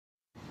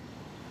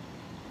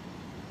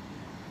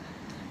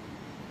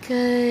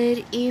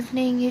Good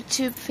evening,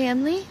 YouTube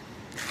family.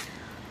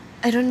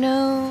 I don't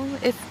know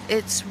if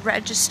it's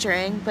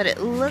registering, but it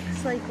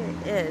looks like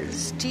it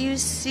is. Do you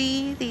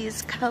see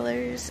these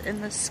colors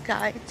in the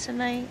sky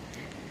tonight?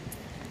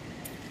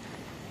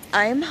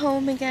 I'm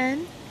home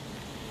again,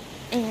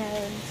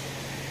 and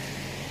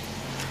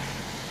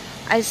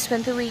I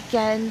spent the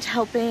weekend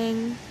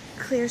helping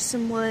clear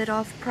some wood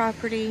off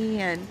property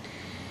and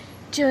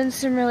doing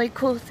some really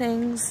cool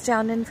things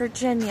down in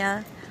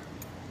Virginia.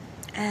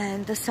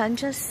 And the sun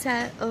just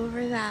set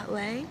over that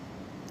way.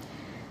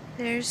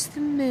 There's the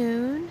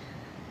moon.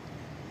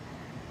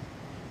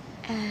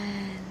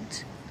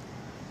 And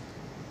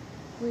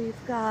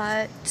we've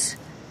got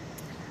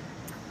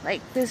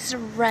like this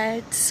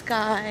red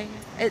sky.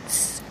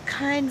 It's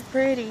kind of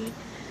pretty.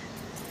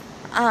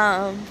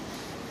 I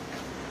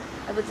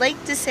would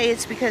like to say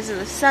it's because of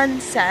the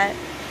sunset,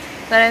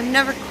 but I've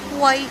never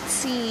quite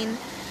seen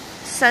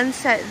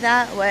sunset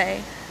that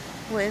way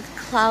with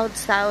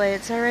clouds that way.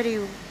 It's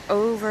already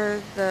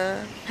over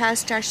the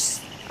past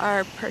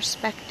our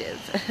perspective.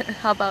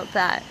 How about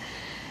that?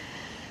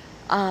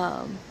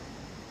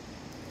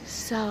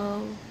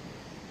 So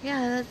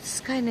yeah, that's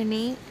kind of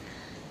neat.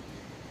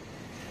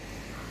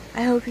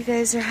 I hope you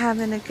guys are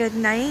having a good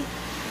night,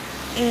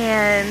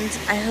 and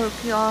I hope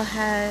you all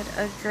had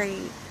a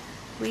great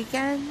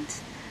weekend.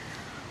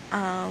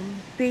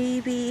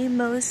 Baby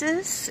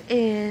Moses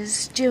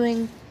is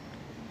doing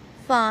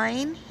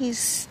fine. He's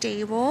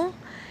stable,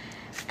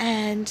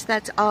 and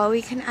that's all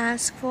we can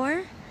ask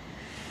for.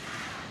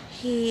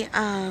 He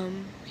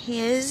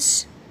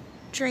is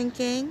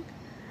drinking,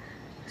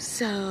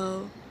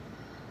 so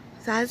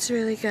that's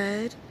really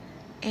good.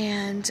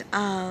 And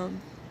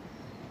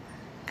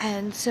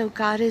so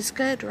God is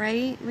good,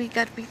 right? We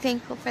got to be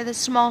thankful for the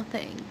small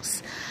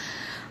things.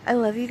 I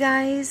love you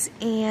guys,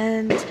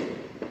 and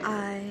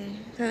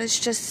that was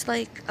just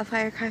like a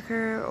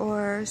firecracker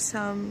or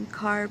some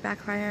car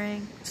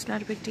backfiring. It's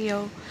not a big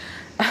deal.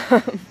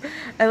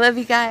 I love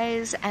you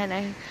guys,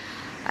 and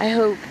I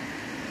hope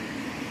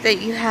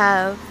that you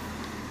have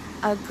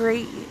a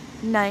great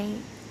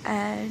night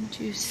and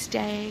you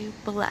stay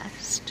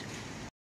blessed.